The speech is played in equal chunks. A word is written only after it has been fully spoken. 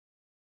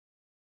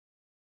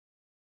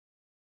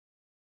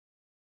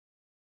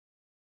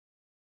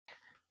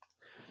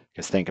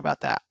Because think about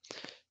that.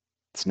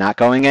 It's not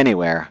going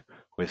anywhere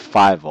with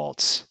 5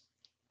 volts,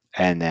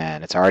 and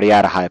then it's already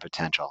at a high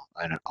potential.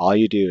 And all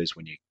you do is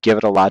when you give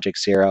it a logic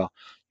 0,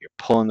 you're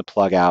pulling the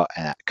plug out,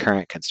 and that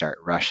current can start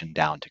rushing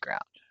down to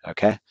ground.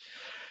 Okay?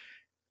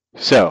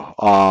 So,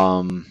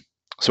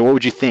 so what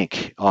would you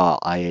think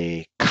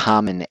a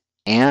common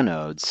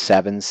anode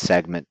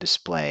 7-segment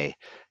display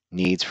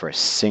needs for a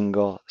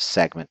single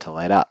segment to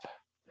light up?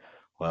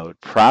 Well, it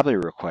would probably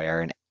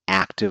require an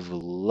active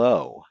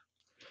low,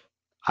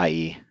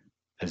 i.e.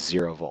 a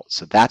 0 volt.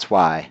 So that's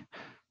why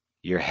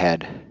your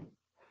head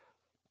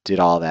did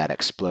all that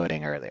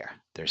exploding earlier.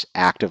 There's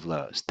active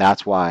lows.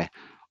 That's why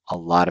a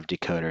lot of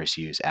decoders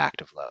use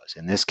active lows.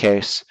 In this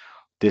case,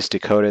 this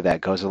decoder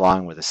that goes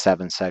along with a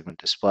 7-segment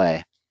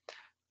display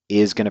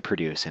is going to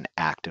produce an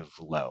active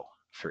low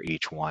for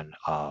each one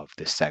of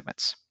the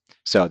segments.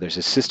 So there's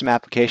a system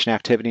application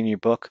activity in your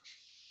book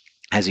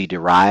as you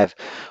derive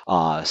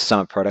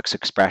sum of products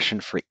expression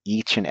for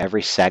each and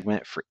every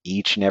segment, for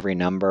each and every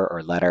number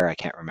or letter, I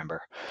can't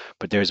remember,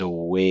 but there's a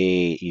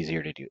way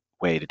easier to do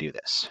way to do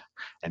this,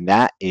 and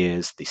that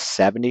is the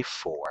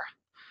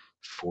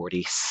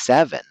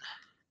 7447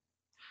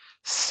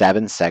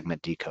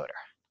 7-segment decoder.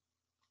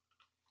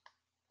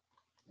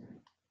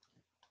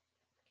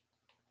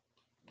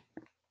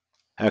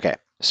 Okay,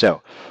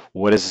 so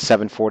what is a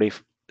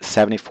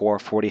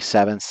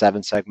 7447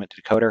 7-segment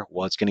decoder?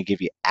 Well, it's going to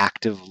give you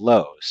active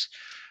lows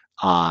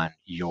on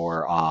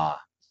your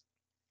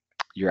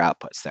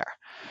outputs there.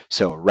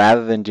 So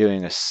rather than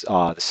doing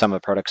the sum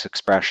of products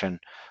expression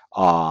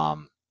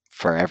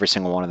for every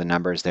single one of the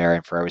numbers there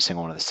and for every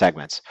single one of the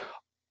segments,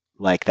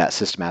 like that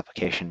system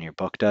application in your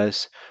book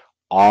does,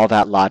 all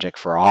that logic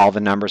for all the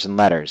numbers and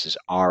letters is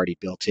already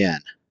built in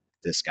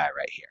this guy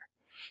right here.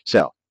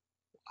 So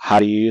how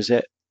do you use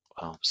it?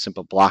 Well,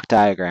 simple block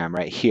diagram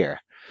right here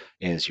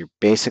is your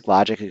basic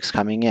logic is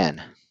coming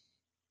in,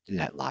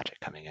 net logic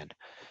coming in,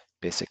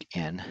 basic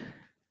in,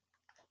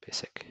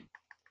 basic.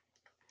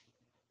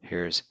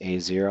 Here's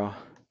A0,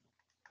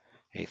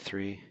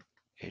 A3,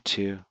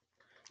 A2,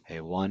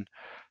 A1.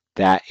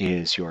 That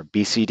is your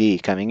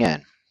BCD coming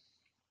in.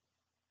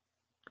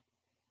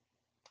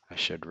 I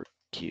should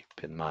keep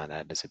in mind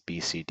that is a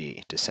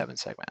BCD to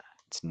 7-segment.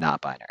 It's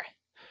not binary.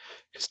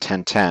 Because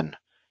 1010,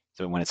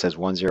 so when it says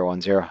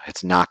 1010,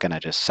 it's not going to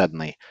just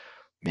suddenly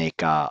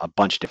make a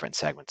bunch of different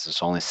segments.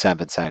 There's only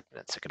 7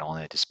 segments. It can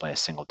only display a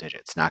single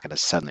digit. It's not going to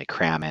suddenly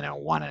cram in a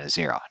 1 and a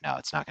 0. No,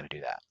 it's not going to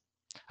do that.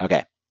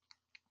 Okay.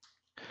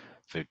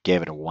 If it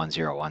gave it a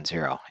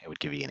 1010, it would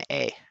give you an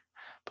A,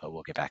 but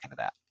we'll get back into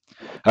that.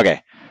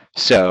 Okay,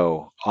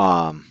 so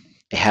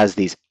it has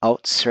these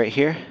outs right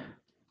here.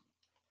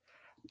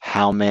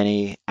 How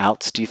many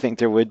outs do you think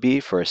there would be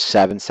for a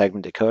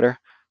 7-segment decoder?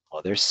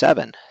 Well, there's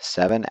 7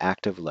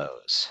 active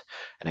lows,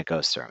 and it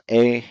goes from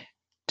A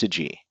to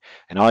G.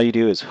 And all you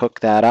do is hook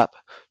that up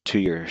to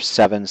your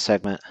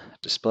 7-segment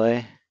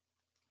display.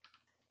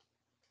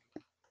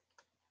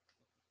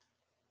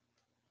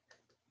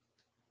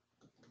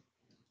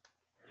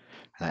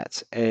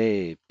 That's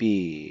A,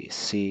 B,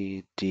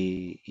 C,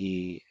 D,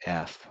 E,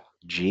 F,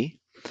 G.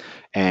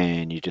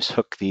 And you just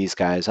hook these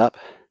guys up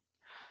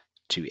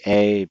to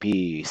A,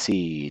 B,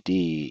 C,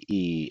 D,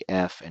 E,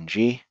 F, and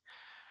G.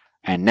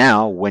 And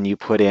now when you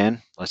put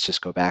in, let's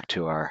just go back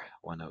to our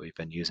one that we've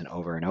been using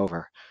over and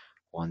over,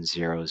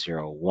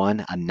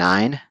 1001, a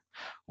 9.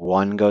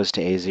 1 goes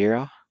to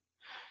A0,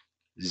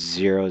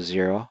 0,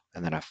 0,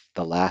 and then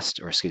the last,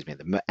 or excuse me,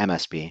 the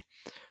MSB,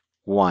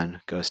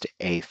 1 goes to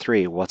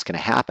A3. What's going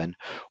to happen?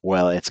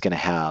 Well, it's going to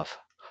have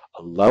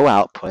a low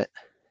output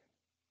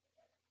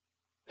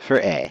for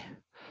A,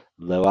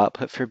 low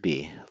output for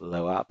B,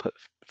 low output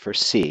for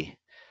C,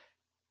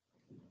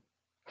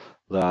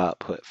 low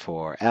output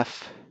for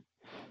F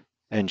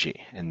and G,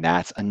 and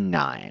that's a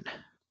 9.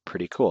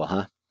 Pretty cool,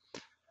 huh?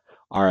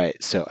 All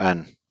right, so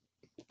and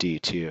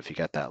D2 if you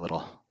got that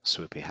little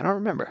swoopy. I don't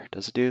remember.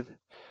 Does it do?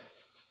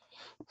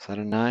 Is that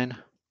a 9?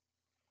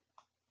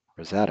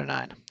 Or is that a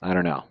 9? I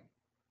don't know.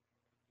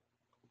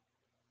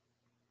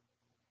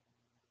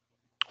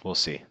 We'll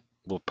see.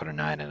 We'll put a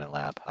 9 in a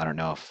lab. I don't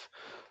know if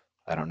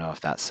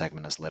that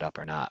segment is lit up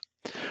or not.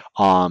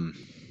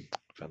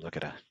 If I look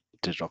at a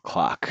digital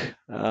clock,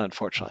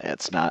 unfortunately,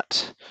 it's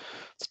not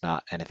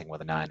anything with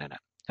a 9 in it.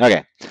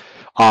 Okay.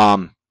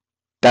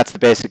 That's the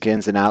basic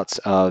ins and outs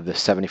of the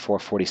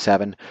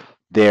 7447.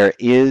 There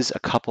is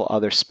a couple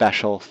other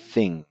special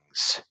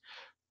things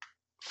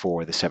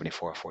for the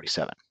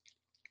 7447.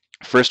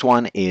 First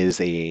one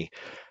is a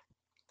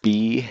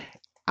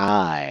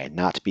BI,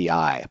 not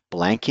BI,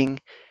 blanking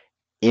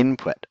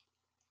input.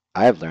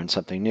 I have learned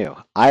something new.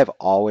 I've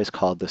always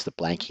called this the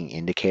blanking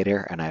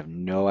indicator, and I have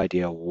no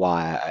idea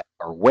why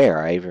or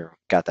where I ever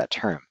got that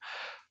term.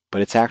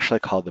 But it's actually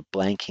called the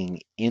blanking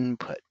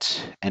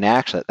input. And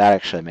that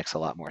actually makes a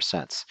lot more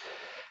sense.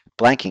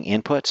 Blanking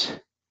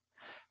input,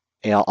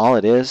 all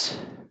it is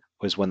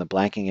was when the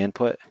blanking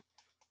input,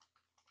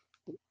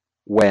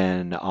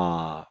 when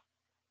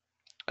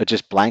it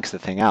just blanks the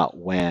thing out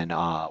when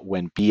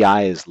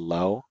BI is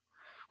low,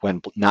 when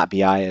not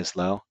BI is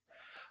low,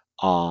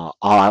 all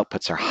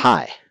outputs are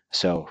high.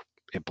 So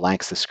it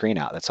blanks the screen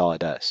out. That's all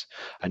it does.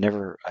 I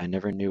never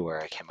knew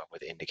where I came up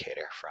with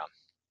indicator from.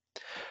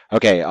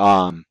 Okay,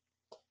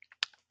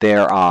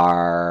 there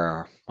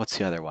are, what's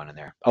the other one in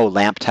there? Oh,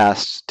 lamp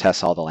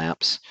tests all the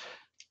lamps.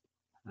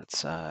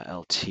 That's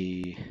LT.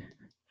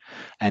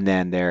 And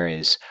then there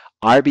is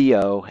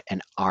RBO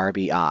and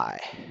RBI.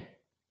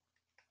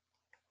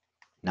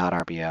 Not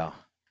RBO,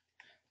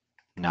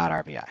 not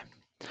RBI.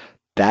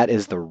 That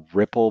is the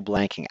ripple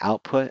blanking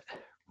output,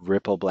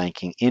 ripple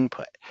blanking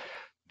input.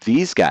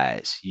 These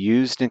guys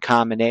used in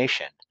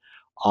combination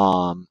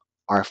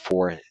are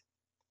for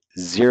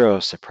zero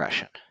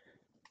suppression.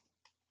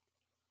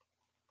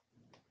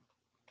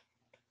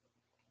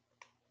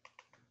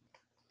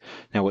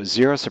 Now, what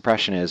zero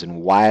suppression is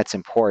and why it's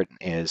important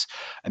is,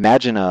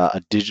 imagine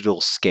a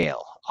digital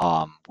scale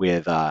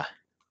with, let's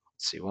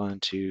see, 1,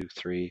 2,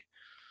 3,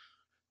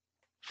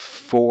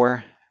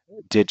 4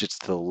 digits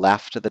to the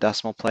left of the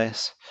decimal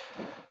place,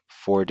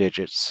 4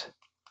 digits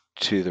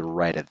to the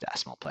right of the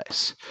decimal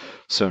place.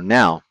 So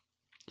now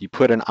you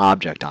put an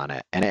object on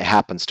it, and it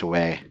happens to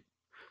weigh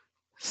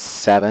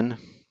 7.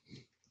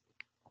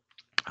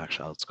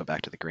 Actually, let's go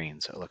back to the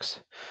green so it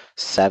looks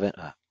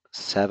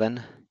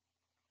 7.40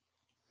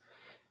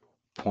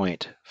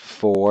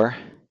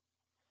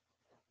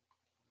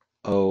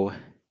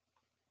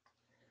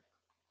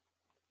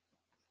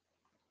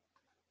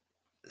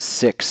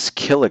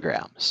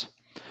 kilograms.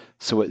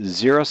 So what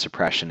zero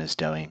suppression is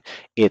doing,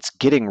 it's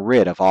getting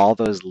rid of all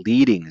those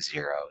leading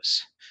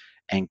zeros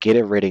and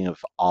getting rid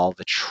of all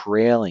the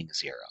trailing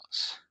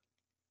zeros.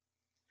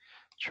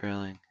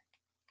 Trailing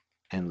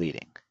and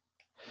leading.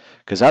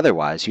 Because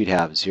otherwise you'd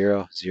have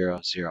 0,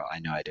 0, 0. I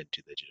know I didn't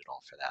do the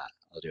digital for that.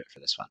 I'll do it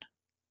for this one.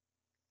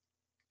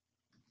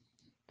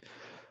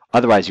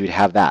 Otherwise you'd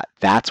have that.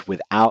 That's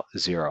without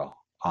zero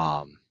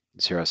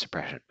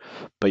suppression.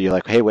 But you're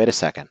like, hey, wait a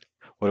second.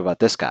 What about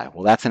this guy?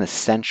 Well, that's an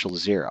essential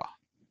 0.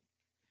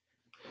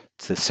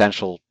 It's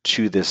essential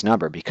to this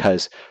number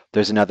because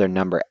there's another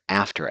number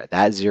after it.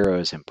 That 0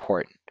 is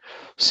important.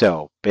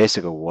 So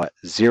basically what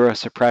zero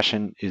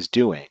suppression is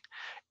doing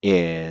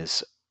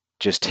is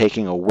just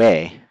taking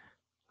away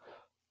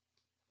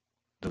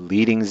the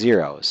leading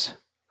zeros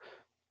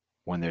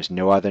when there's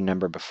no other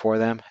number before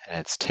them, and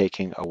it's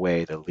taking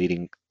away the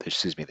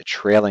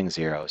trailing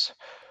zeros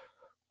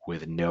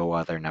with no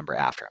other number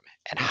after them.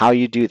 And how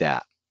you do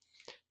that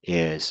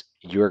is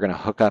you're going to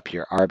hook up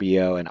your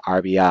RBO and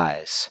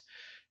RBIs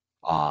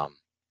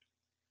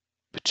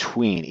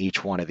between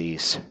each one of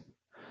these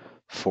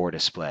 4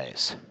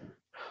 displays.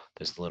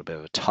 There's a little bit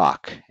of a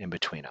talk in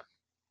between them.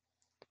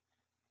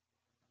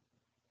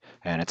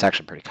 And it's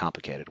actually pretty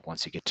complicated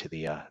once you get to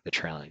the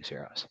trailing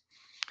zeros.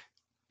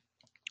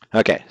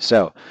 Okay,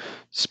 so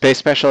pay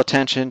special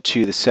attention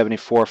to the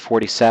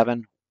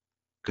 7447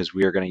 because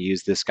we are going to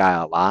use this guy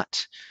a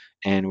lot,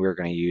 and we're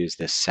going to use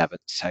this 7th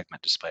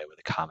segment display with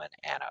a common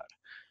anode.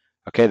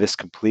 Okay, this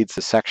completes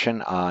the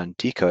section on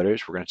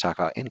decoders. We're going to talk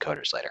about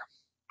encoders later.